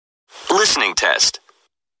Listening test.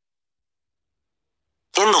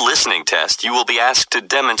 In the listening test, you will be asked to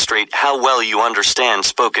demonstrate how well you understand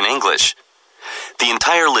spoken English. The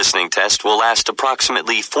entire listening test will last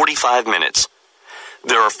approximately 45 minutes.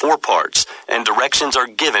 There are 4 parts, and directions are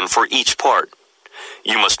given for each part.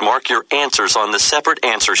 You must mark your answers on the separate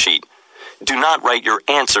answer sheet. Do not write your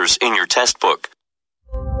answers in your test book.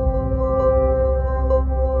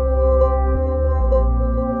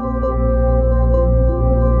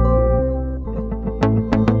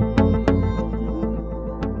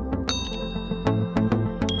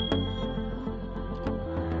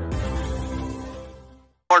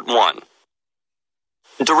 Part 1.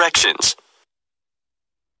 Directions.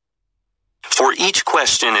 For each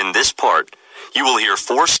question in this part, you will hear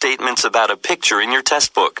 4 statements about a picture in your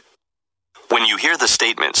test book. When you hear the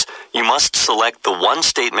statements, you must select the one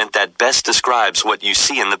statement that best describes what you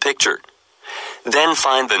see in the picture. Then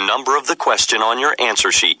find the number of the question on your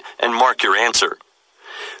answer sheet and mark your answer.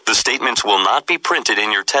 The statements will not be printed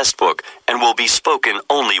in your test book and will be spoken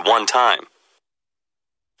only one time.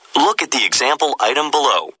 Look at the example item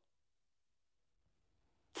below.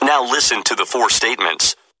 Now listen to the 4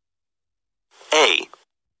 statements. A.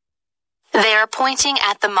 They are pointing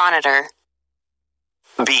at the monitor.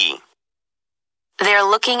 B. They're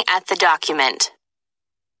looking at the document.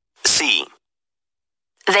 C.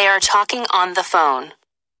 They are talking on the phone.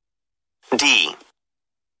 D.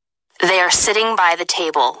 They are sitting by the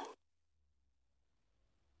table.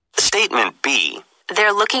 Statement B.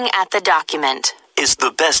 They're looking at the document. Is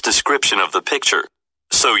the best description of the picture,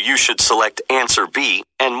 so you should select answer B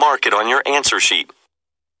and mark it on your answer sheet.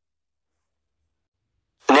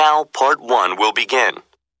 Now part 1 will begin.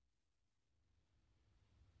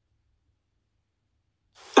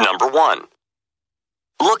 Number 1.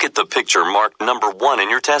 Look at the picture marked number 1 in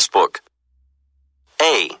your test book.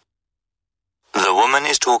 A. The woman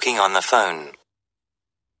is talking on the phone.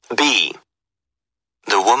 B.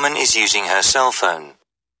 The woman is using her cell phone.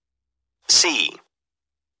 C.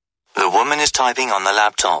 The woman is typing on the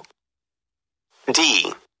laptop.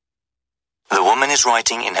 D. The woman is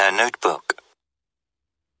writing in her notebook.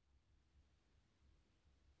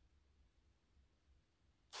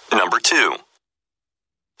 Number 2.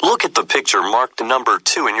 Look at the picture marked number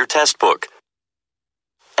 2 in your test book.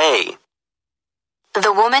 A.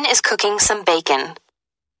 The woman is cooking some bacon.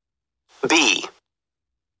 B.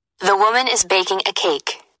 The woman is baking a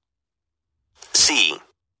cake. C.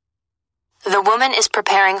 The woman is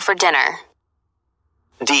preparing for dinner.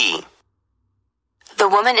 D. The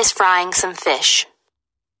woman is frying some fish.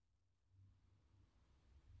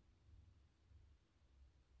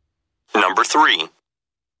 Number 3.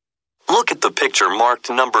 Look at the picture marked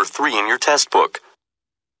number 3 in your test book.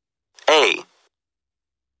 A.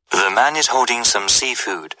 The man is holding some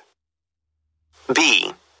seafood.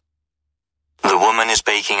 B. The woman is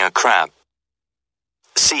baking a crab.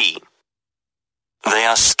 C. They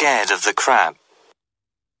are scared of the crab.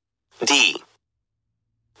 D.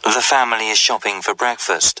 The family is shopping for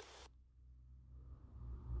breakfast.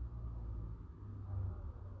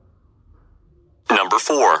 Number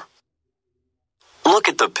 4. Look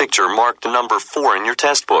at the picture marked number 4 in your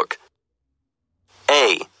test book.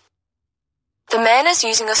 A. The man is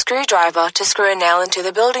using a screwdriver to screw a nail into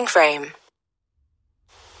the building frame.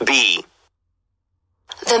 B.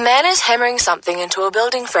 The man is hammering something into a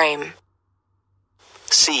building frame.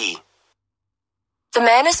 C. The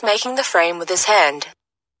man is making the frame with his hand.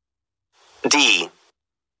 D.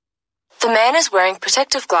 The man is wearing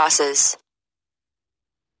protective glasses.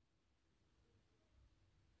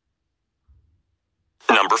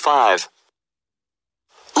 Number 5.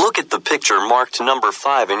 Look at the picture marked number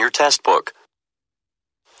 5 in your test book.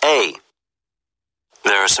 A.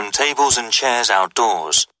 There are some tables and chairs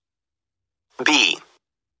outdoors. B.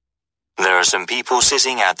 There are some people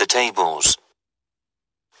sitting at the tables.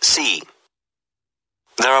 C.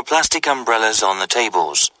 There are plastic umbrellas on the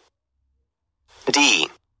tables. D.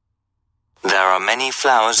 There are many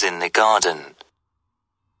flowers in the garden.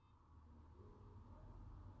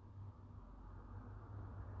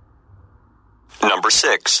 Number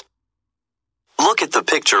 6. Look at the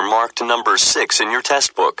picture marked number 6 in your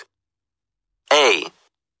test book. A.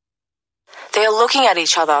 They are looking at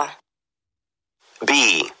each other.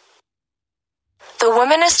 B. The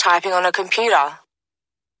woman is typing on a computer.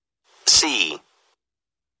 C.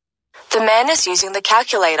 The man is using the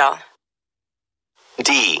calculator.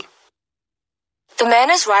 D. The man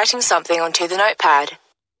is writing something onto the notepad.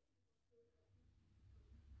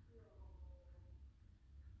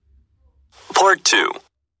 Part 2.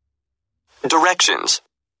 Directions.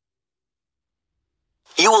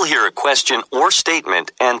 You will hear a question or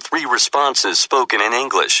statement and 3 responses spoken in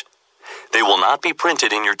English. They will not be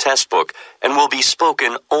printed in your test book and will be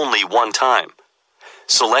spoken only one time.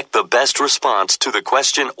 Select the best response to the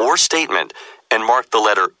question or statement and mark the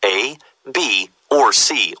letter A, B, or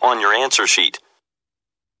C on your answer sheet.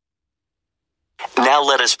 Now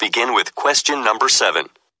let us begin with question number 7.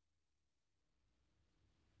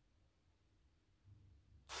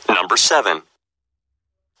 Number 7.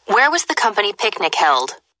 Where was the company picnic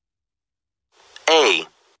held? A,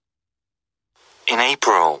 In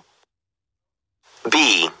April.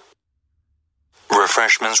 B,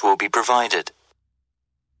 Refreshments will be provided.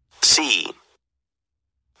 C,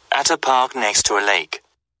 At a park next to a lake.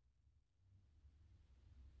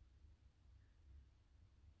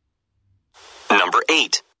 Number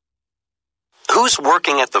 8. Who's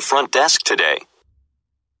working at the front desk today?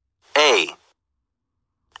 A,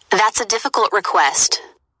 That's a difficult request.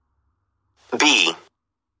 B,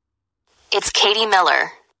 It's Katie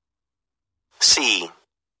Miller. C,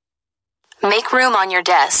 Make room on your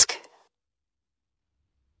desk.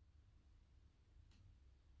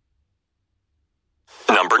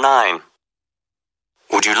 Number 9.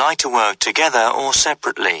 Would you like to work together or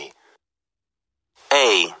separately?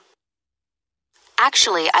 A,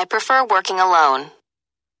 Actually, I prefer working alone.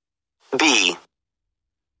 B,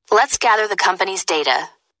 Let's gather the company's data.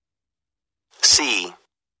 C,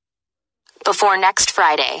 Before next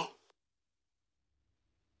Friday.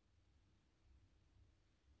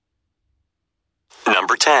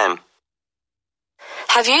 Number 10.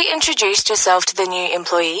 Have you introduced yourself to the new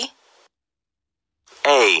employee?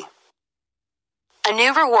 A, A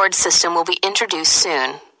new reward system will be introduced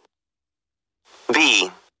soon. B,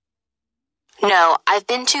 No, I've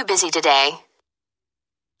been too busy today.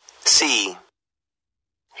 C,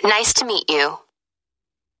 Nice to meet you.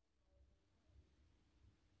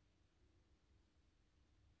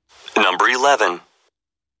 Number 11.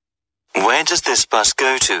 Where does this bus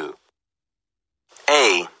go to?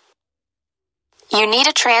 A, You need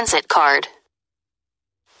a transit card.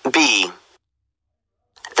 B,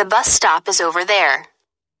 The bus stop is over there.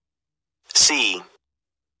 C,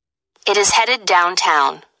 It is headed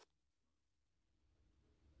downtown.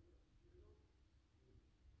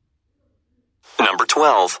 Number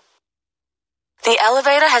 12. The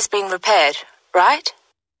elevator has been repaired, right?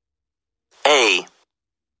 A,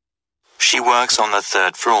 She works on the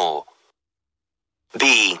 3rd floor.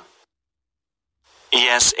 B,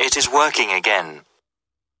 Yes, it is working again.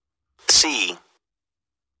 C,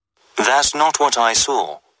 That's not what I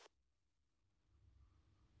saw.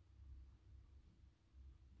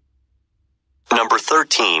 Number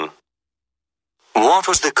 13. What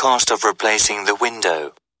was the cost of replacing the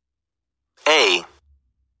window? A,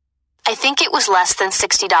 I think it was less than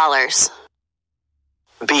 $60.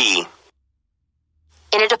 B,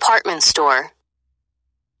 In a department store.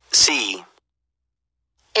 C,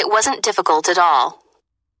 It wasn't difficult at all.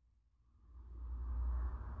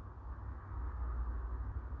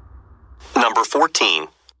 Number 14.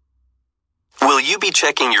 Will you be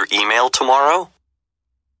checking your email tomorrow?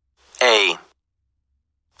 A,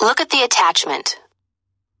 Look at the attachment.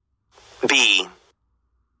 B,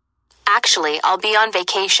 Actually, I'll be on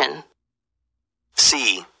vacation.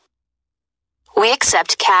 C, We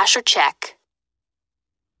accept cash or check.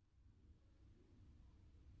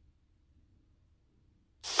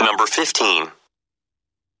 Number 15.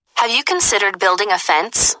 Have you considered building a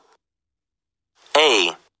fence?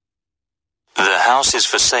 A, The house is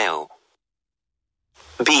for sale.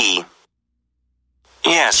 B,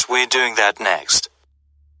 Yes, we're doing that next.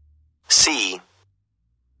 C,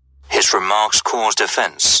 His remarks caused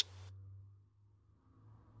offense.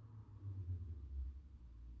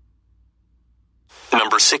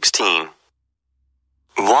 Number 16.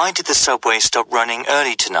 Why did the subway stop running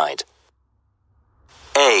early tonight?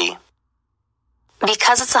 A,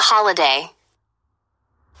 Because it's a holiday.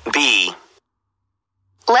 B,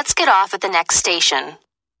 Let's get off at the next station.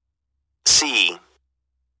 C,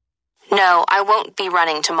 No, I won't be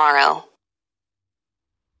running tomorrow.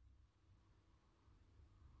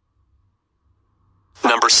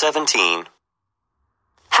 Number 17.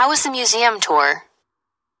 How was the museum tour?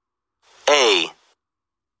 A,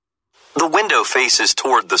 the window faces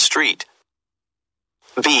toward the street.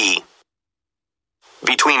 B,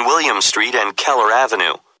 between William Street and Keller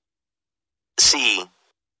Avenue. C,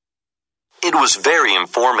 it was very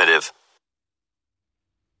informative.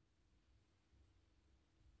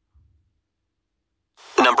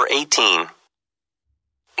 Number 18.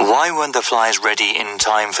 Why weren't the flyers ready in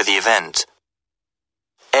time for the event?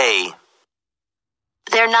 A,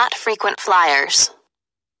 They're not frequent flyers.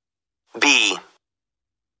 B,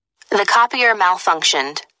 The copier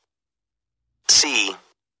malfunctioned. C,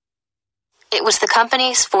 It was the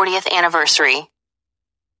company's 40th anniversary.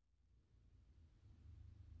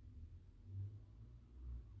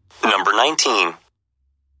 Number 19.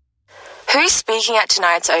 Who's speaking at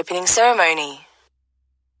tonight's opening ceremony?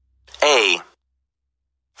 A.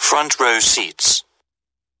 Front row seats.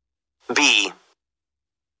 B.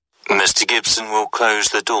 Mr. Gibson will close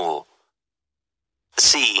the door.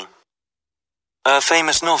 C. A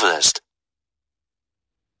famous novelist.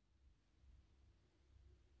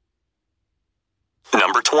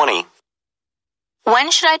 Number 20.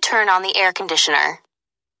 When should I turn on the air conditioner?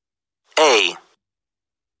 A.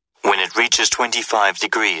 When it reaches 25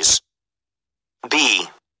 degrees. B.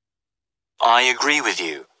 I agree with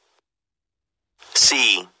you.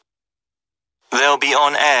 C. They'll be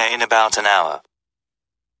on air in about an hour.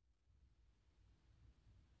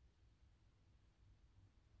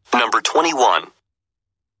 Number 21.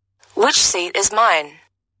 Which seat is mine?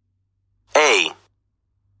 A.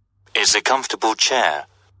 Is a comfortable chair.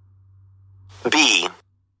 B.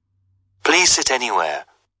 Please sit anywhere.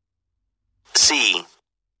 C.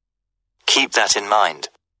 Keep that in mind.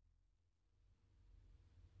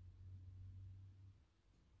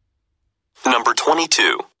 Number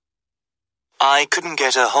 22. I couldn't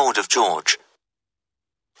get a hold of George.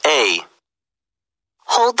 A.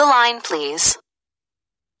 Hold the line, please.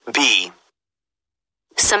 B.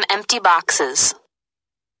 Some empty boxes.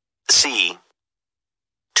 C.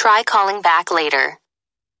 Try calling back later.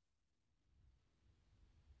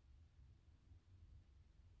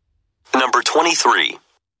 Number 23.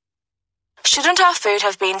 Shouldn't our food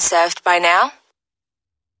have been served by now?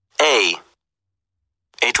 A.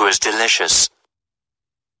 It was delicious.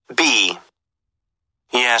 B.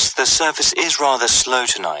 Yes, the service is rather slow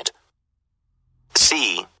tonight.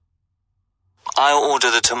 C. I'll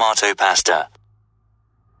order the tomato pasta.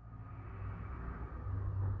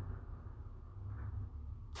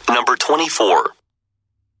 Number 24.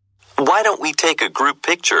 Why don't we take a group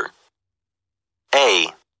picture? A.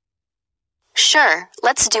 Sure,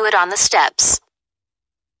 let's do it on the steps.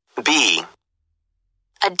 B.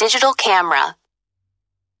 A digital camera.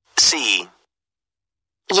 C.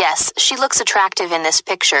 Yes, she looks attractive in this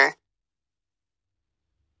picture.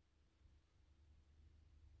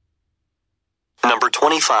 Number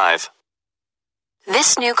 25.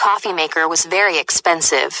 This new coffee maker was very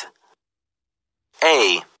expensive.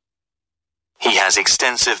 A. He has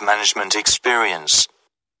extensive management experience.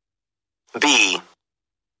 B.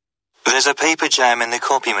 There's a paper jam in the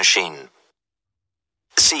copy machine.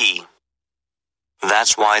 C.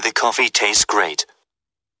 That's why the coffee tastes great.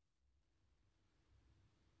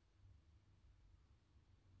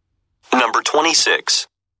 Number 26.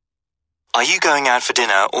 Are you going out for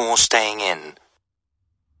dinner or staying in?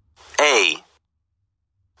 A.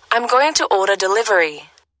 I'm going to order delivery.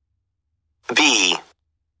 B.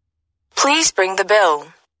 Please bring the bill.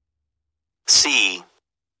 C.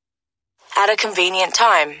 At a convenient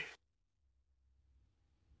time.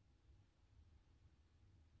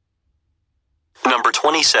 Number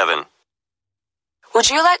 27. Would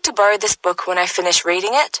you like to borrow this book when I finish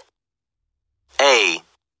reading it? A.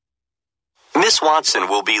 Miss Watson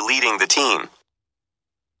will be leading the team.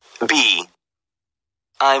 B.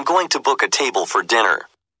 I'm going to book a table for dinner.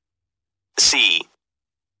 C.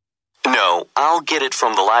 No, I'll get it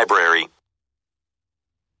from the library.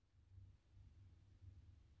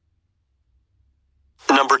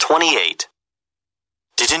 Number 28.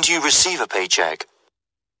 Didn't you receive a paycheck?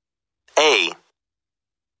 A.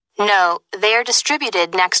 No, they are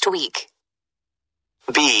distributed next week.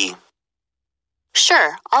 B.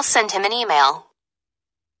 Sure, I'll send him an email.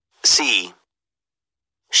 C.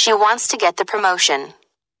 She wants to get the promotion.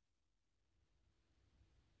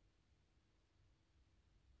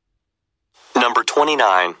 Number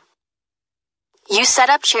 29. You set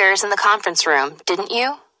up chairs in the conference room, didn't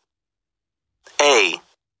you? A.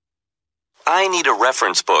 I need a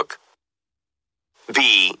reference book.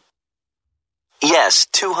 B. Yes,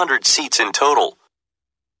 200 seats in total.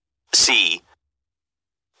 C.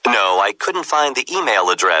 No, I couldn't find the email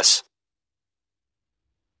address.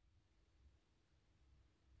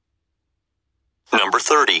 Number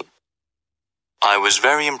 30. I was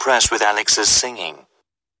very impressed with Alex's singing.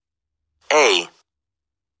 A.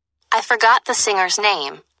 I forgot the singer's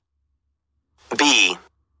name. B.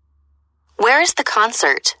 Where is the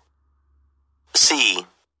concert? C.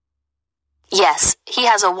 Yes, he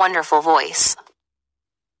has a wonderful voice.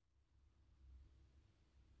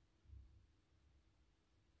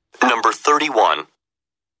 Number 31.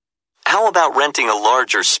 How about renting a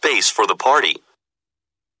larger space for the party?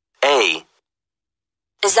 A.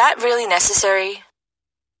 Is that really necessary?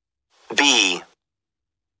 B.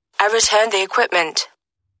 I returned the equipment.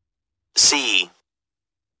 C.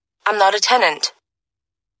 I'm not a tenant.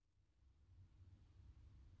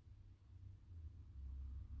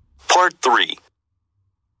 Part 3.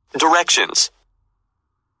 Directions.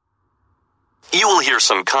 You will hear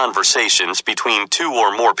some conversations between 2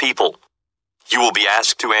 or more people. You will be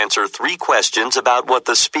asked to answer 3 questions about what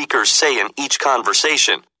the speakers say in each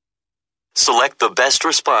conversation. Select the best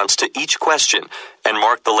response to each question and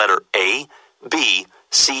mark the letter A, B,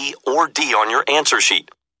 C, or D on your answer sheet.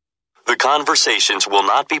 The conversations will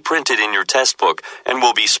not be printed in your test book and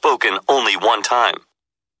will be spoken only one time.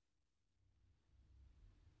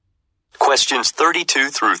 Questions 32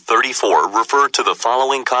 through 34 refer to the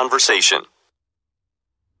following conversation.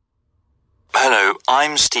 Hello,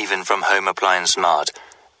 I'm Stephen from Home Appliance Mart.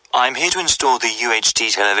 I'm here to install the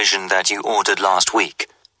UHD television that you ordered last week.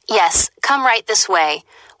 Yes, come right this way.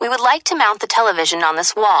 We would like to mount the television on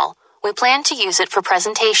this wall. We plan to use it for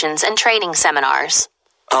presentations and training seminars.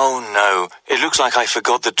 Oh no, it looks like I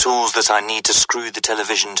forgot the tools that I need to screw the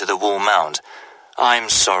television to the wall mount. I'm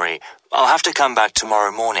sorry, I'll have to come back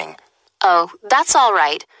tomorrow morning. Oh, that's all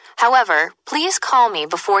right. However, please call me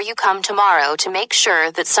before you come tomorrow to make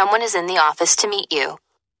sure that someone is in the office to meet you.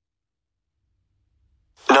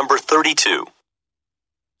 Number 32.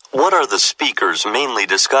 What are the speakers mainly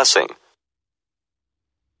discussing?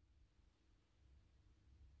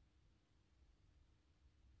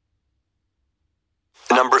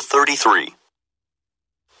 Number 33.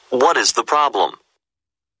 What is the problem?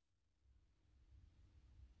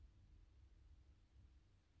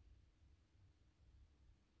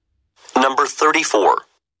 Number 34.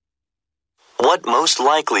 What most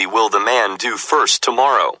likely will the man do first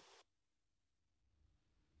tomorrow?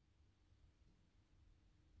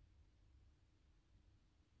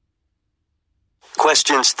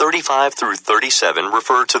 Questions 35 through 37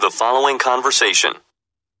 refer to the following conversation.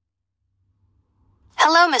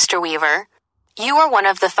 Hello, Mr. Weaver. You are one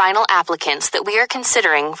of the final applicants that we are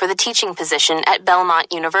considering for the teaching position at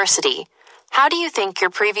Belmont University. How do you think your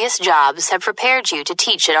previous jobs have prepared you to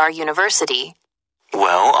teach at our university?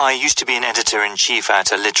 Well, I used to be an editor-in-chief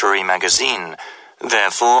at a literary magazine.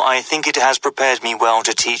 Therefore, I think it has prepared me well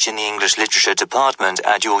to teach in the English Literature department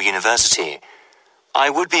at your university. I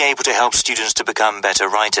would be able to help students to become better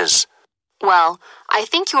writers. Well, I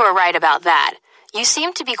think you are right about that. You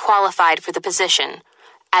seem to be qualified for the position.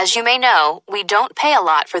 As you may know, we don't pay a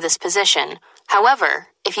lot for this position. However,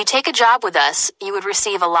 if you take a job with us, you would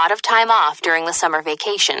receive a lot of time off during the summer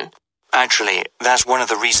vacation. Actually, that's one of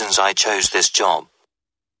the reasons I chose this job.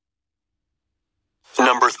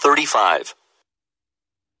 Number 35.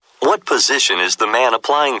 What position is the man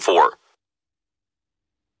applying for?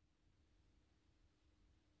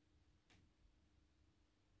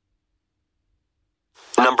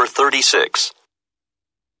 Number 36.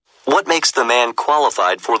 What makes the man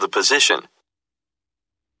qualified for the position?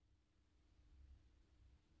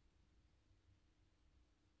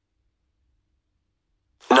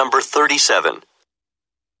 Number 37.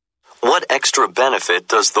 What extra benefit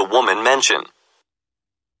does the woman mention?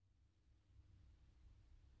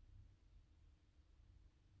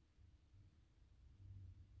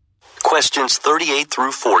 Questions 38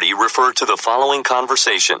 through 40 refer to the following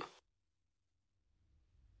conversation.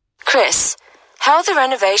 Chris, how are the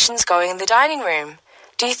renovations going in the dining room?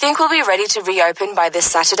 Do you think we'll be ready to reopen by this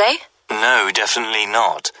Saturday? No, definitely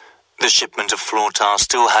not. The shipment of floor tiles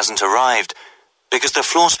still hasn't arrived. Because the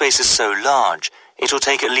floor space is so large, it'll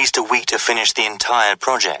take at least a week to finish the entire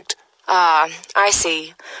project. Ah, I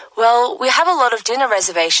see. Well, we have a lot of dinner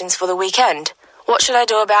reservations for the weekend. What should I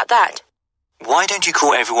do about that? Why don't you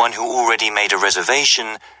call everyone who already made a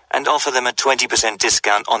reservation and offer them a 20%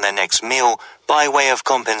 discount on their next meal by way of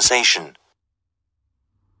compensation?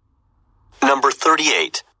 Number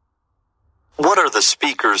 38. What are the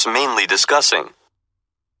speakers mainly discussing?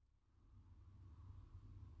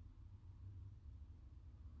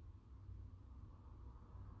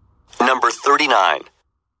 Number 39.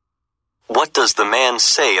 What does the man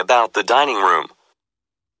say about the dining room?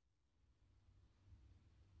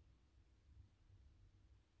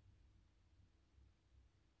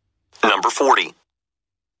 Number 40.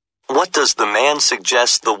 What does the man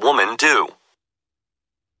suggest the woman do?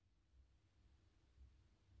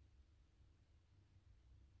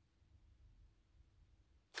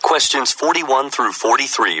 Questions 41 through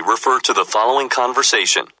 43 refer to the following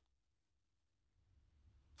conversation.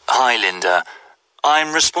 Hi, Linda.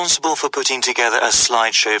 I'm responsible for putting together a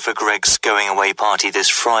slideshow for Greg's going-away party this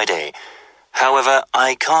Friday. However,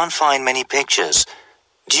 I can't find many pictures.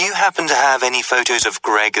 Do you happen to have any photos of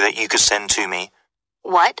Greg that you could send to me?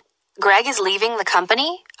 What? Greg is leaving the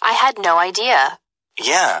company? I had no idea.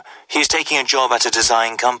 Yeah, he's taking a job at a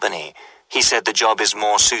design company. He said the job is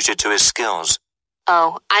more suited to his skills.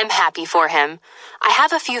 Oh, I'm happy for him. I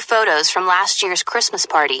have a few photos from last year's Christmas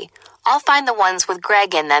party. I'll find the ones with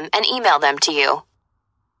Greg in them and email them to you.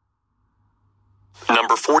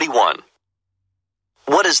 Number 41.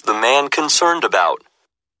 What is the man concerned about?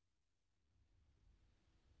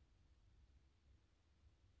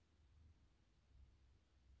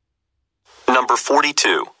 Number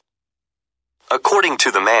 42. According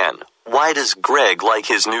to the man, why does Greg like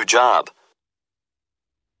his new job?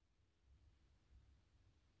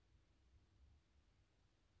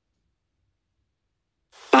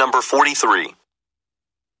 Number 43.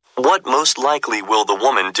 What most likely will the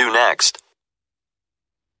woman do next?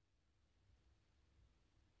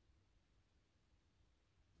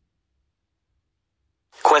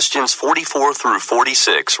 Questions 44 through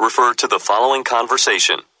 46 refer to the following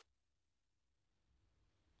conversation.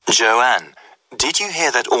 Joanne, did you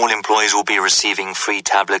hear that all employees will be receiving free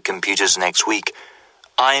tablet computers next week?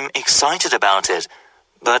 I'm excited about it,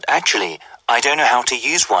 but actually, I don't know how to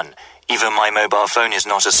use one. Even my mobile phone is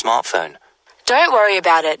not a smartphone. Don't worry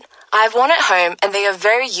about it. I have one at home and they are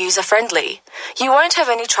very user-friendly. You won't have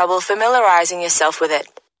any trouble familiarizing yourself with it.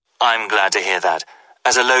 I'm glad to hear that.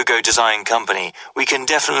 As a logo design company, we can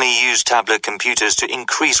definitely use tablet computers to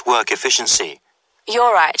increase work efficiency.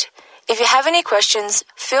 You're right. If you have any questions,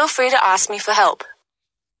 feel free to ask me for help.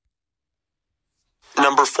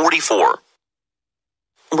 Number 44.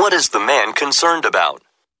 What is the man concerned about?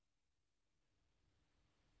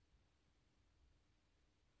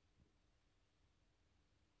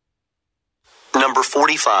 Number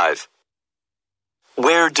 45.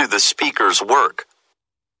 Where do the speakers work?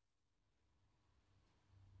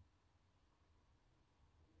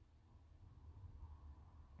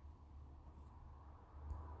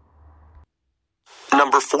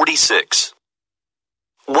 Number 46.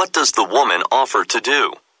 What does the woman offer to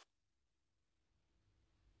do?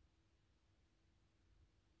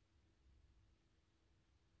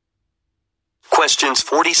 Questions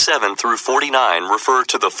 47 through 49 refer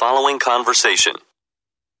to the following conversation.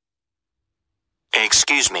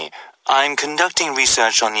 Excuse me, I'm conducting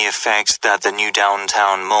research on the effects that the new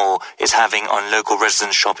downtown mall is having on local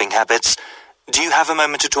residents' shopping habits. Do you have a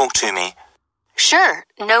moment to talk to me? Sure,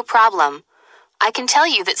 no problem. I can tell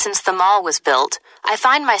you that since the mall was built, I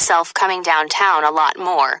find myself coming downtown a lot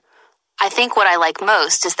more. I think what I like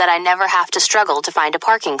most is that I never have to struggle to find a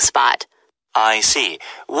parking spot. I see.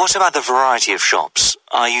 What about the variety of shops?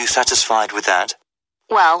 Are you satisfied with that?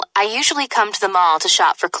 Well, I usually come to the mall to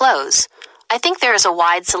shop for clothes. I think there is a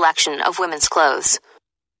wide selection of women's clothes.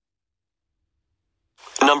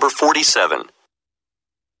 Number 47.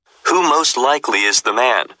 Who most likely is the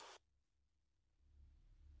man?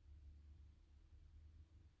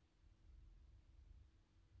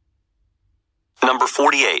 Number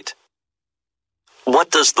 48.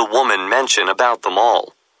 What does the woman mention about the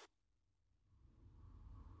mall?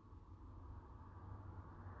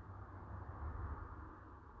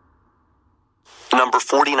 Number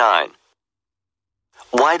 49.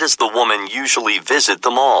 Why does the woman usually visit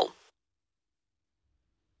the mall?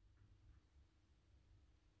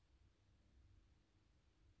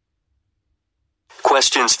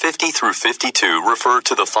 Questions 50 through 52 refer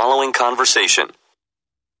to the following conversation.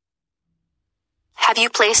 Have you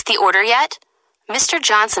placed the order yet? Mr.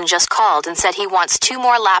 Johnson just called and said he wants 2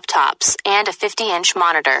 more laptops and a 50-inch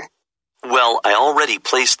monitor. Well, I already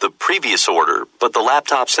placed the previous order, but the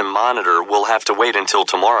laptops and monitor will have to wait until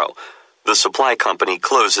tomorrow. The supply company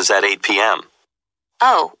closes at 8 p.m.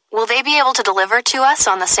 Oh, will they be able to deliver to us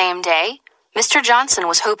on the same day? Mr. Johnson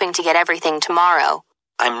was hoping to get everything tomorrow.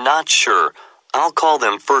 I'm not sure. I'll call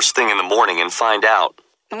them first thing in the morning and find out.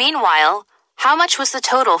 Meanwhile, how much was the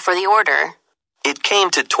total for the order? It came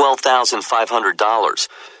to $12,500.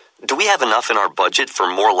 Do we have enough in our budget for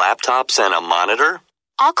more laptops and a monitor?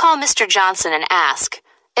 I'll call Mr. Johnson and ask.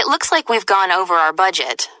 It looks like we've gone over our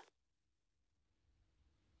budget.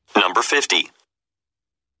 Number 50.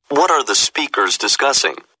 What are the speakers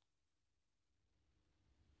discussing?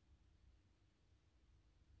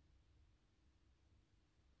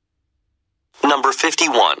 Number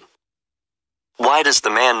 51. Why does the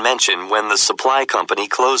man mention when the supply company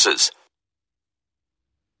closes?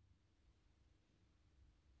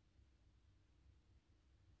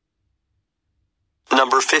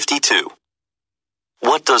 Number 52.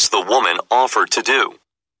 What does the woman offer to do?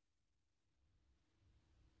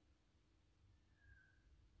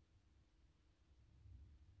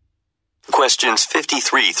 Questions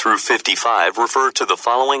 53 through 55 refer to the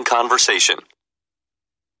following conversation.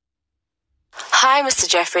 Hi, Mr.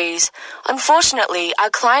 Jeffries. Unfortunately, our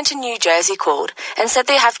client in New Jersey called and said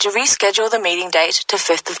they have to reschedule the meeting date to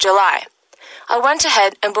 5th of July. I went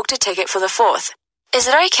ahead and booked a ticket for the 4th. Is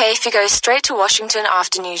it okay if you go straight to Washington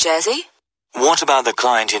after New Jersey? What about the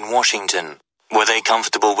client in Washington? Were they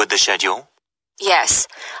comfortable with the schedule? Yes.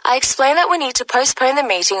 I explained that we need to postpone the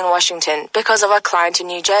meeting in Washington because of our client in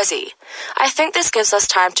New Jersey. I think this gives us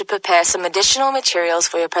time to prepare some additional materials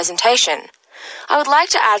for your presentation. I would like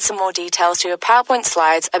to add some more details to your PowerPoint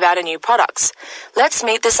slides about our new products. Let's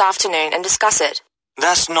meet this afternoon and discuss it.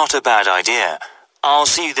 That's not a bad idea. I'll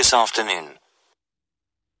see you this afternoon.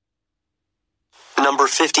 Number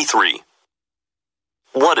 53.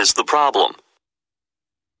 What is the problem?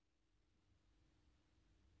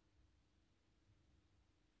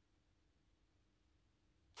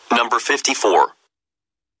 Number 54.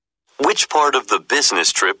 Which part of the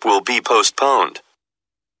business trip will be postponed?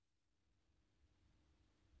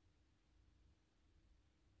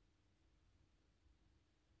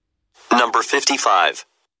 Number 55.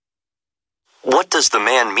 What does the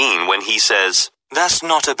man mean when he says, That's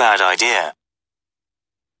not a bad idea?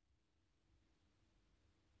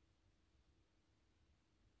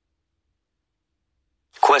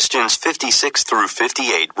 Questions 56 through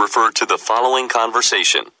 58 refer to the following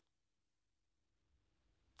conversation.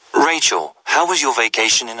 Rachel, how was your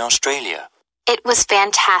vacation in Australia? It was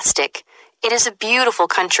fantastic. It is a beautiful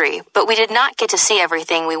country, but we did not get to see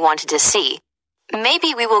everything we wanted to see.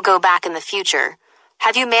 Maybe we will go back in the future.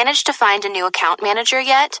 Have you managed to find a new account manager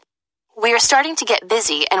yet? We are starting to get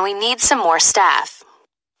busy and we need some more staff.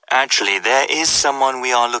 Actually, there is someone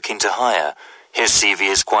we are looking to hire. His CV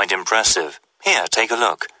is quite impressive. Here, take a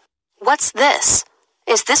look. What's this?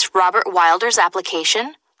 Is this Robert Wilder's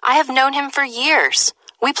application? I have known him for years.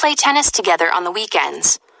 We play tennis together on the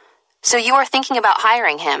weekends. So you are thinking about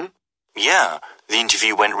hiring him? Yeah, the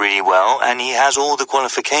interview went really well and he has all the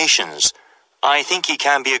qualifications. I think he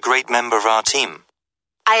can be a great member of our team.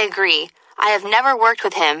 I agree. I have never worked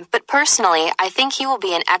with him, but personally, I think he will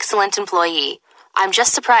be an excellent employee. I'm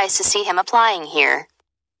just surprised to see him applying here.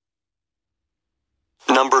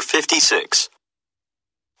 Number 56.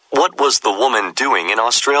 What was the woman doing in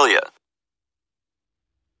Australia?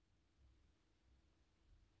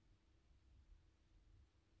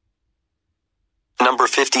 Number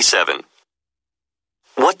 57.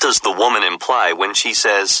 What does the woman imply when she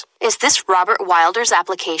says, Is this Robert Wilder's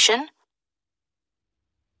application?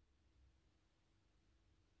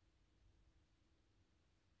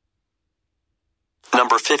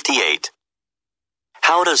 Number 58.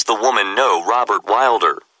 How does the woman know Robert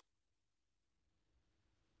Wilder?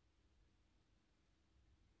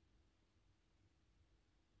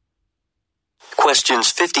 Questions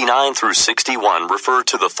 59 through 61 refer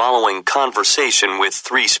to the following conversation with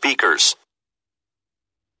three speakers.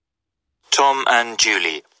 Tom and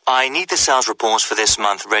Julie, I need the sales reports for this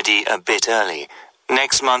month ready a bit early.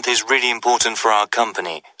 Next month is really important for our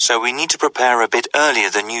company, so we need to prepare a bit earlier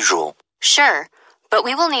than usual. Sure, but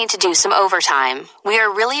we will need to do some overtime. We are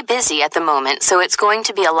really busy at the moment, so it's going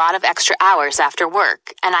to be a lot of extra hours after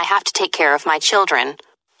work, and I have to take care of my children.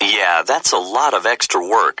 Yeah, that's a lot of extra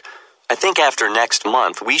work. I think after next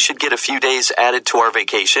month, we should get a few days added to our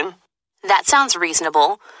vacation. That sounds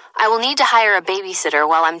reasonable. I will need to hire a babysitter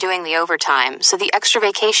while I'm doing the overtime, so the extra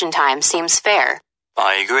vacation time seems fair.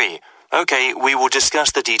 I agree. Okay, we will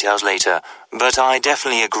discuss the details later, but I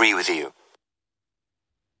definitely agree with you.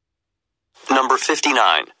 Number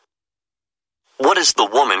 59. What is the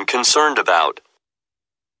woman concerned about?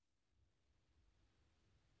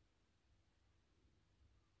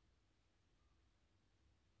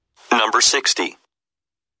 Number 60.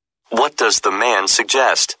 What does the man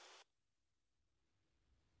suggest?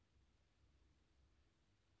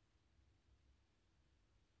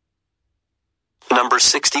 Number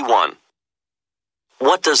 61.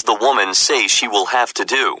 What does the woman say she will have to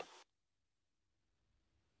do?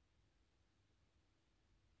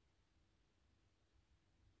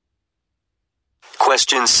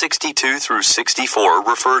 Questions 62 through 64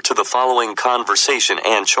 refer to the following conversation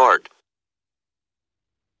and chart.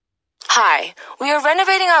 Hi, we are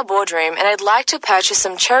renovating our boardroom and I'd like to purchase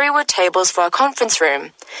some cherrywood tables for our conference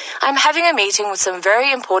room. I'm having a meeting with some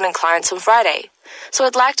very important clients on Friday, so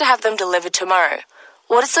I'd like to have them delivered tomorrow.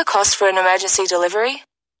 What is the cost for an emergency delivery?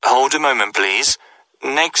 Hold a moment, please.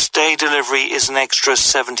 Next day delivery is an extra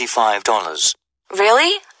 $75.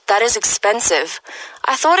 Really? That is expensive.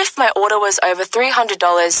 I thought if my order was over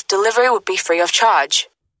 $300, delivery would be free of charge.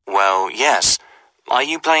 Well, yes. Are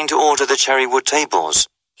you planning to order the cherrywood tables?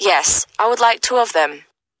 Yes, I would like 2 of them.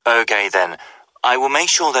 Okay then. I will make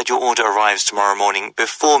sure that your order arrives tomorrow morning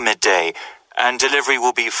before midday, and delivery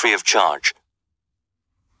will be free of charge.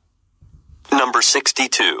 Number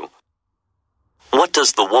 62. What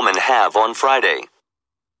does the woman have on Friday?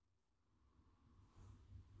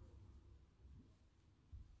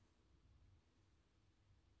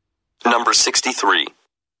 Number 63.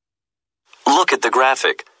 Look at the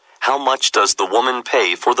graphic. How much does the woman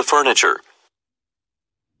pay for the furniture?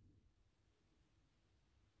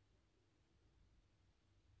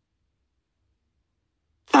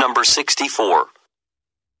 Number 64.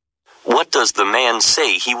 What does the man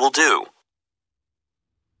say he will do?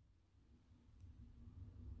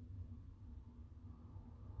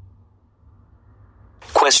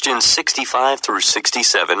 Questions 65 through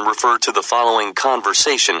 67 refer to the following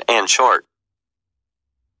conversation and chart.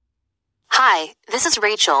 Hi, this is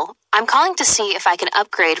Rachel. I'm calling to see if I can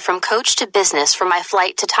upgrade from coach to business for my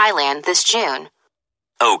flight to Thailand this June.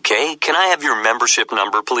 Okay, can I have your membership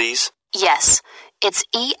number, please? Yes, it's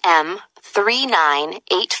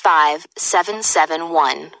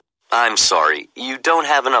EM3985771. I'm sorry, you don't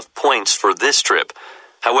have enough points for this trip.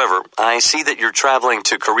 However, I see that you're traveling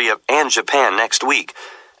to Korea and Japan next week.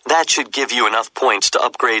 That should give you enough points to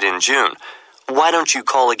upgrade in June. Why don't you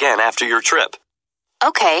call again after your trip?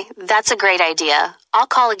 Okay, that's a great idea. I'll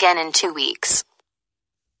call again in 2 weeks.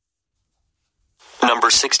 Number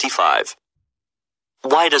 65.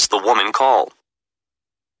 Why does the woman call?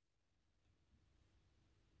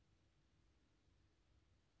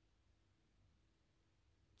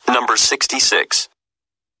 Number 66.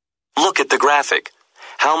 Look at the graphic.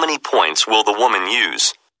 How many points will the woman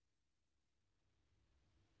use?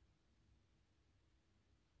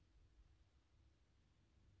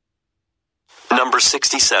 Number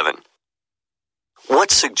 67.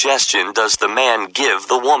 What suggestion does the man give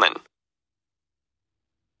the woman?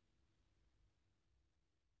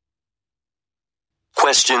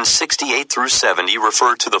 Questions 68 through 70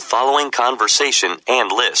 refer to the following conversation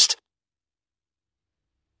and list.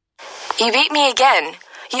 You beat me again.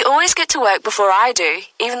 You always get to work before I do,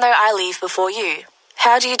 even though I leave before you.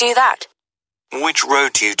 How do you do that? Which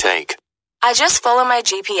road do you take? I just follow my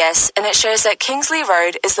GPS and it shows that Kingsley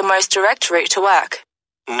Road is the most direct route to work.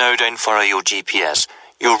 No, don't follow your GPS.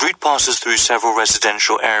 Your route passes through several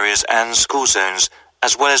residential areas and school zones,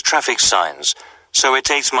 as well as traffic signs, so it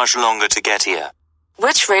takes much longer to get here.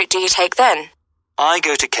 Which route do you take then? I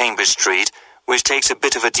go to Cambridge Street, which takes a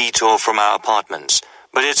bit of a detour from our apartments,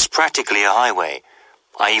 but it's practically a highway.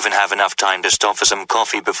 I even have enough time to stop for some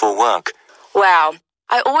coffee before work. Wow,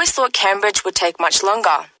 I always thought Cambridge would take much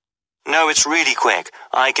longer. No, it's really quick.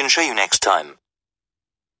 I can show you next time.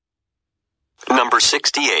 Number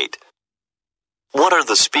 68. What are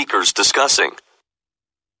the speakers discussing?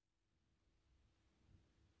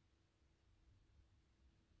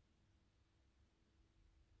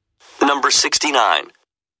 Number 69.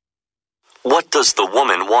 What does the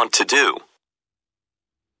woman want to do?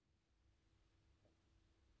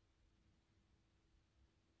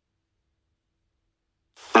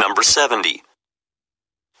 Number 70.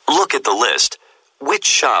 Look at the list. Which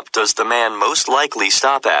shop does the man most likely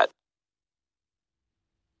stop at?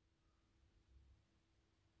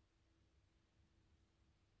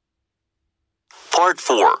 Part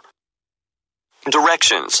 4.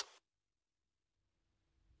 Directions.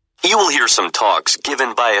 You will hear some talks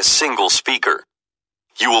given by a single speaker.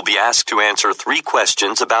 You will be asked to answer 3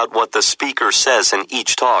 questions about what the speaker says in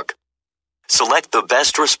each talk. Select the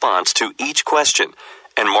best response to each question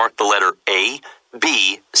and mark the letter A,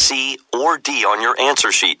 B, C, or D on your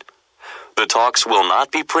answer sheet. The talks will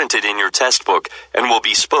not be printed in your test book and will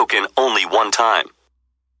be spoken only one time.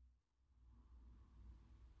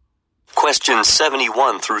 Questions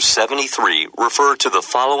 71 through 73 refer to the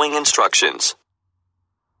following instructions.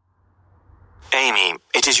 Amy,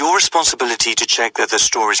 it is your responsibility to check that the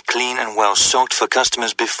store is clean and well stocked for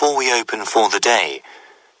customers before we open for the day.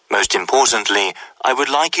 Most importantly, I would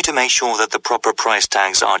like you to make sure that the proper price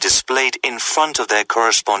tags are displayed in front of their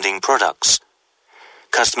corresponding products.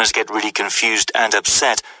 Customers get really confused and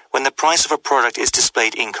upset when the price of a product is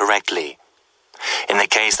displayed incorrectly. In the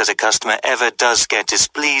case that a customer ever does get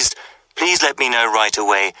displeased, please let me know right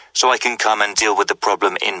away so I can come and deal with the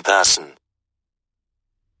problem in person.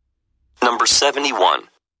 Number 71.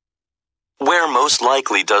 Where most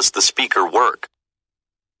likely does the speaker work?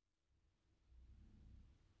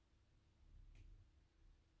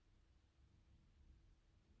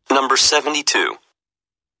 Number 72.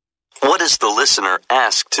 What is the listener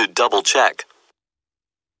asked to double check?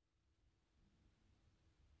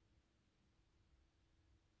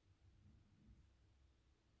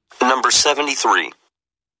 Number 73.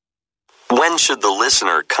 When should the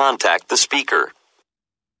listener contact the speaker?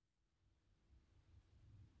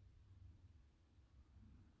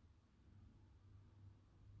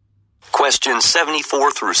 Questions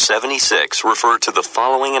 74 through 76 refer to the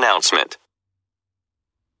following announcement.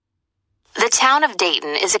 The town of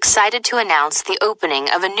Dayton is excited to announce the opening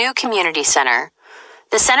of a new community center.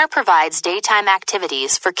 The center provides daytime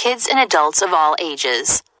activities for kids and adults of all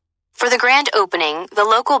ages. For the grand opening, the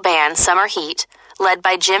local band Summer Heat, led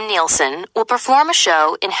by Jim Nielsen, will perform a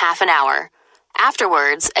show in half an hour.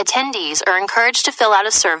 Afterwards, attendees are encouraged to fill out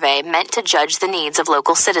a survey meant to judge the needs of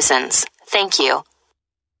local citizens. Thank you.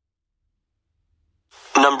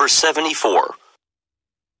 Number 74.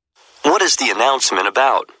 What is the announcement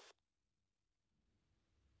about?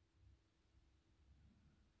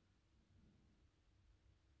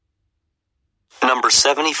 Number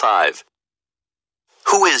 75.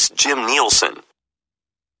 Who is Jim Nielsen?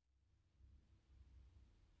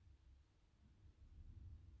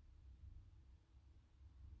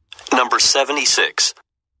 Number 76.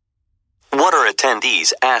 What are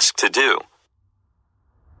attendees asked to do?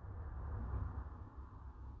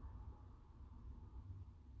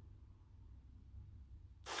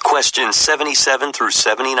 Questions 77 through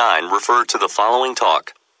 79 refer to the following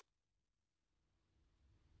talk.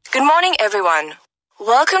 Good morning, everyone.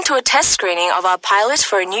 Welcome to a test screening of our pilot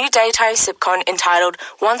for a new daytime sitcom entitled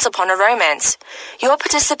Once Upon a Romance. Your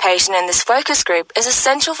participation in this focus group is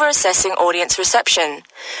essential for assessing audience reception.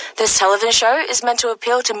 This television show is meant to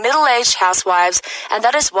appeal to middle-aged housewives, and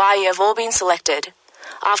that is why you have all been selected.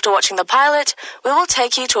 After watching the pilot, we will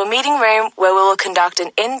take you to a meeting room where we will conduct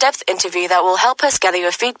an in-depth interview that will help us gather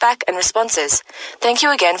your feedback and responses. Thank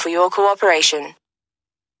you again for your cooperation.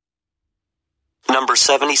 Number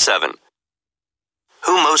 77.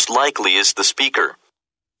 Who most likely is the speaker?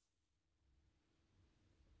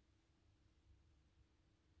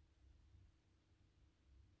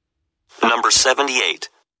 Number 78.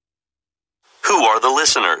 Who are the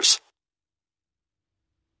listeners?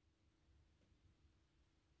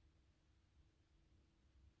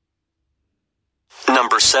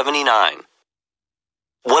 Number 79.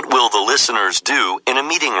 What will the listeners do in a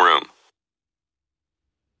meeting room?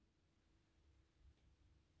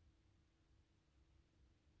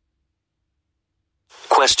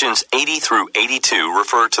 Questions 80 through 82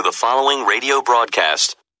 refer to the following radio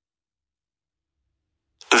broadcast.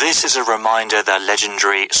 This is a reminder that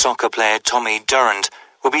legendary soccer player Tommy Durrant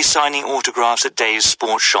will be signing autographs at Dave's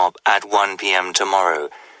Sports Shop at 1 p.m. tomorrow.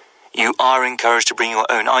 You are encouraged to bring your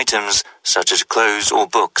own items, such as clothes or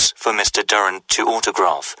books, for Mr. Durrant to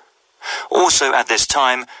autograph. Also at this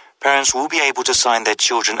time, parents will be able to sign their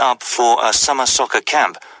children up for a summer soccer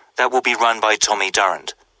camp that will be run by Tommy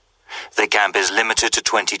Durrant. The camp is limited to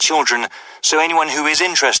 20 children, so anyone who is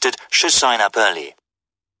interested should sign up early.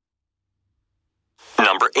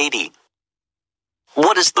 Number 80.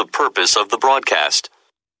 What is the purpose of the broadcast?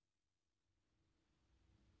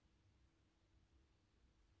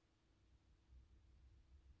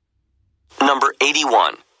 Number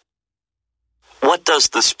 81. What does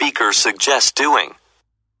the speaker suggest doing?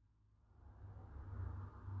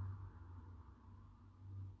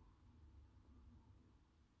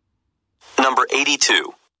 Number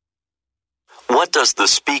 82. What does the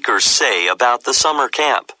speaker say about the summer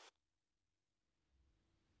camp?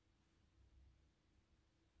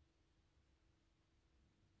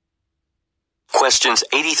 Questions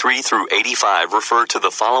 83 through 85 refer to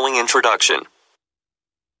the following introduction.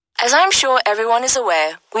 As I'm sure everyone is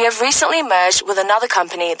aware, we have recently merged with another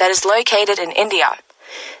company that is located in India.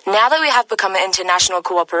 Now that we have become an international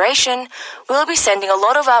cooperation, we'll be sending a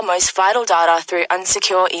lot of our most vital data through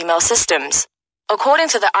unsecure email systems. According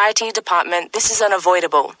to the IT department, this is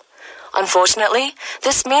unavoidable. Unfortunately,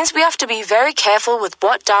 this means we have to be very careful with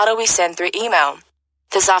what data we send through email.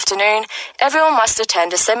 This afternoon, everyone must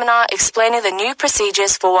attend a seminar explaining the new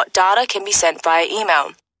procedures for what data can be sent via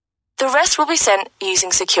email. The rest will be sent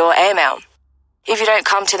using secure email. If you don't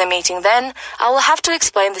come to the meeting then, I will have to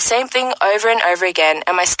explain the same thing over and over again,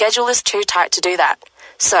 and my schedule is too tight to do that.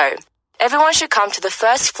 So, everyone should come to the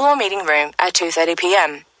first floor meeting room at 2:30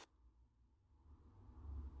 p.m.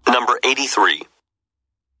 Number 83.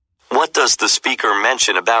 What does the speaker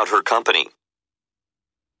mention about her company?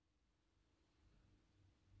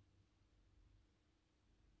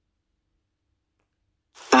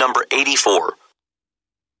 Number 84.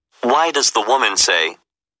 Why does the woman say,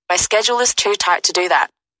 My schedule is too tight to do that?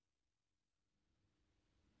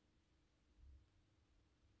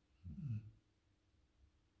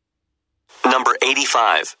 Number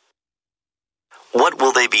 85. What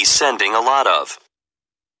will they be sending a lot of?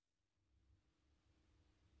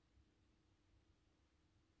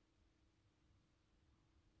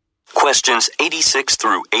 Questions 86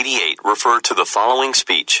 through 88 refer to the following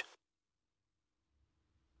speech.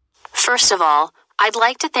 First of all, I'd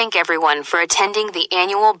like to thank everyone for attending the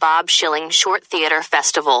annual Bob Schilling Short Theater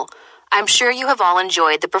Festival. I'm sure you have all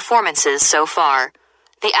enjoyed the performances so far.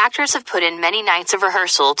 The actors have put in many nights of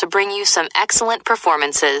rehearsal to bring you some excellent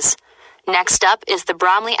performances. Next up is the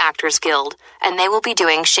Bromley Actors Guild, and they will be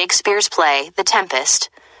doing Shakespeare's play, The Tempest.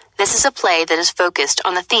 This is a play that is focused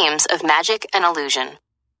on the themes of magic and illusion.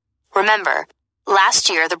 Remember, last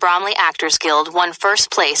year the Bromley Actors Guild won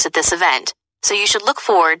first place at this event, so you should look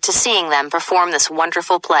forward to seeing them perform this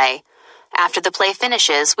wonderful play. After the play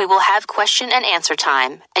finishes, we will have question and answer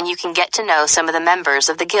time, and you can get to know some of the members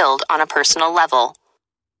of the guild on a personal level.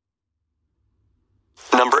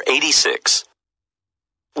 Number 86.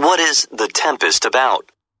 What is The Tempest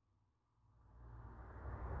about?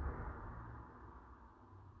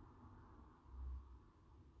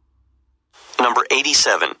 Number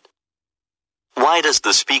 87. Why does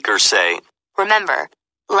the speaker say, Remember,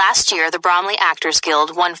 last year the Bromley Actors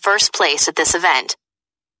Guild won first place at this event.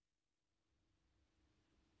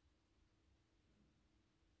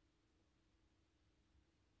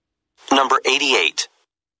 Number 88.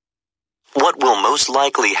 What will most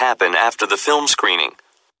likely happen after the film screening?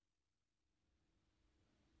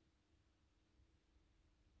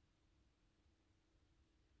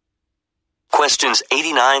 Questions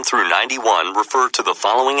 89 through 91 refer to the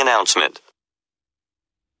following announcement.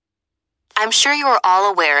 I'm sure you are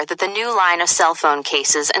all aware that the new line of cell phone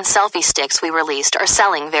cases and selfie sticks we released are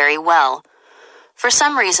selling very well. For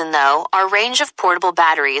some reason, though, our range of portable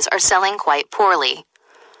batteries are selling quite poorly.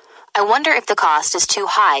 I wonder if the cost is too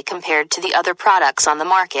high compared to the other products on the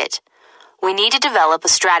market. We need to develop a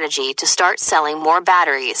strategy to start selling more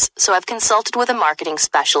batteries, so I've consulted with a marketing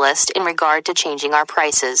specialist in regard to changing our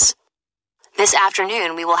prices. This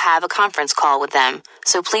afternoon we will have a conference call with them,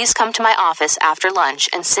 so please come to my office after lunch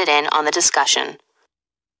and sit in on the discussion.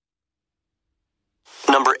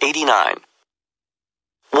 Number 89.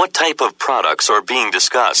 What type of products are being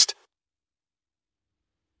discussed?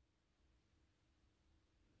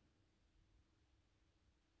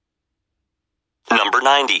 Number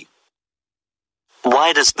 90.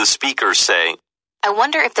 Why does the speaker say, I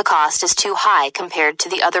wonder if the cost is too high compared to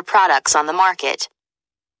the other products on the market?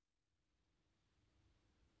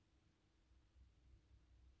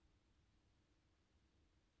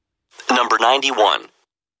 Number 91.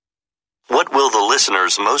 What will the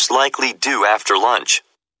listeners most likely do after lunch?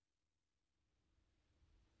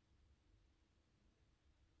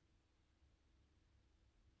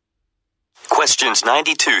 Questions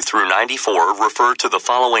 92 through 94 refer to the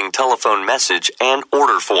following telephone message and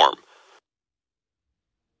order form.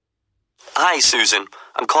 Hi, Susan.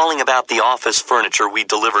 I'm calling about the office furniture we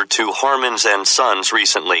delivered to Harmons and Sons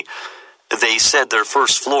recently. They said their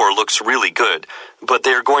first floor looks really good, but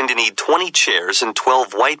they're going to need 20 chairs and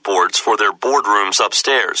 12 whiteboards for their boardrooms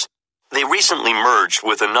upstairs. They recently merged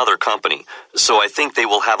with another company, so I think they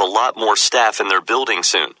will have a lot more staff in their building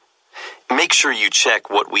soon. Make sure you check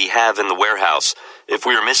what we have in the warehouse. If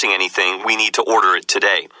we are missing anything, we need to order it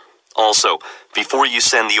today. Also, before you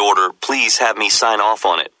send the order, please have me sign off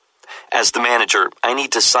on it. As the manager, I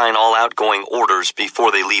need to sign all outgoing orders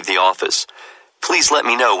before they leave the office. Please let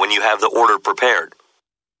me know when you have the order prepared.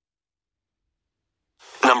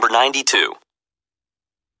 Number 92.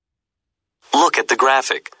 Look at the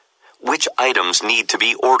graphic. Which items need to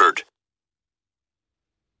be ordered?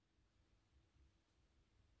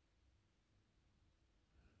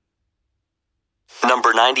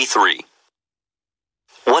 Number 93.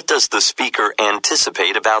 What does the speaker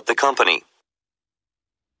anticipate about the company?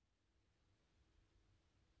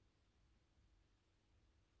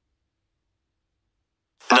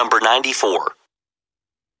 Number 94.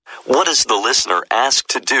 What is the listener asked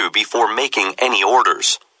to do before making any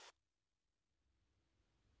orders?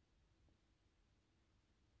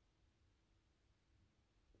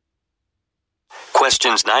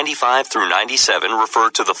 Questions 95 through 97 refer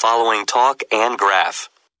to the following talk and graph.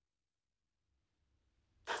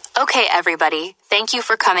 Okay, everybody, thank you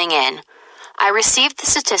for coming in. I received the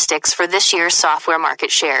statistics for this year's software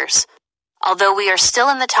market shares. Although we are still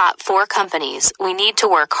in the top 4 companies, we need to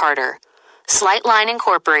work harder. Slightline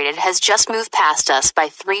Incorporated has just moved past us by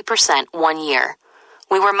 3% one year.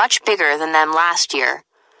 We were much bigger than them last year.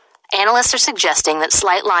 Analysts are suggesting that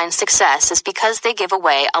Slightline's success is because they give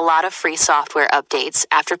away a lot of free software updates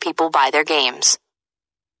after people buy their games.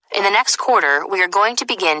 In the next quarter, we are going to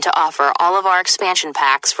begin to offer all of our expansion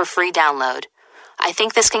packs for free download. I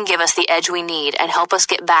think this can give us the edge we need and help us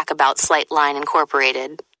get back about Slightline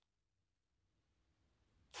Incorporated.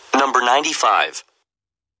 Number 95.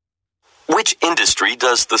 Which industry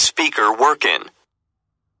does the speaker work in?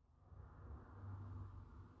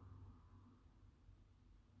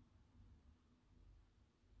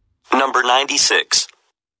 Number 96.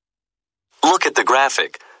 Look at the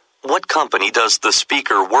graphic. What company does the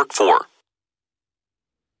speaker work for?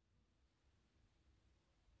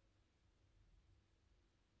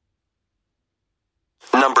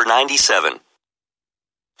 Number 97.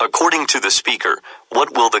 According to the speaker,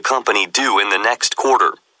 what will the company do in the next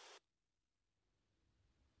quarter?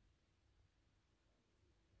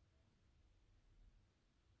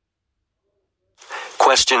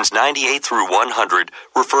 Questions 98 through 100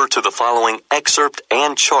 refer to the following excerpt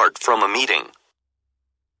and chart from a meeting.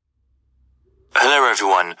 Hello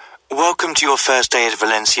everyone. Welcome to your first day at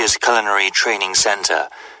Valencia's Culinary Training Center.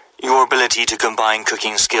 Your ability to combine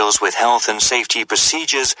cooking skills with health and safety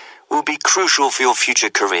procedures will be crucial for your future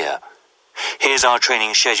career. Here's our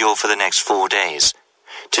training schedule for the next 4 days.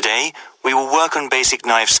 Today, we will work on basic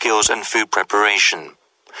knife skills and food preparation.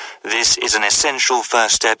 This is an essential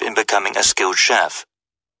first step in becoming a skilled chef.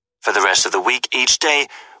 For the rest of the week, each day,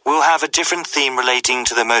 we'll have a different theme relating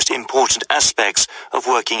to the most important aspects of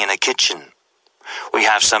working in a kitchen. We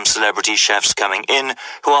have some celebrity chefs coming in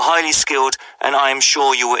who are highly skilled, and I am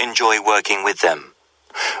sure you will enjoy working with them.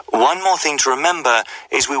 One more thing to remember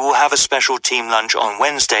is we will have a special team lunch on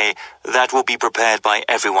Wednesday that will be prepared by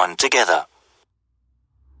everyone together.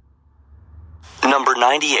 Number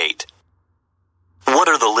 98. What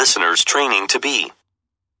are the listeners training to be?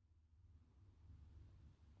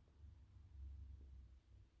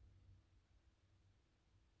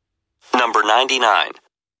 Number 99.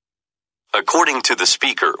 According to the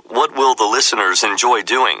speaker, what will the listeners enjoy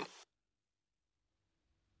doing?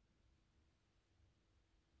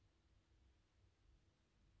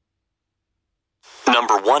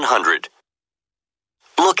 Number 100.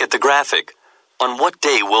 Look at the graphic. On what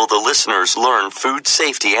day will the listeners learn food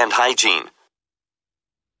safety and hygiene?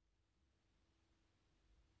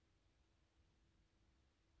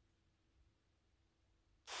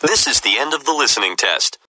 This is the end of the listening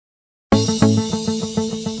test.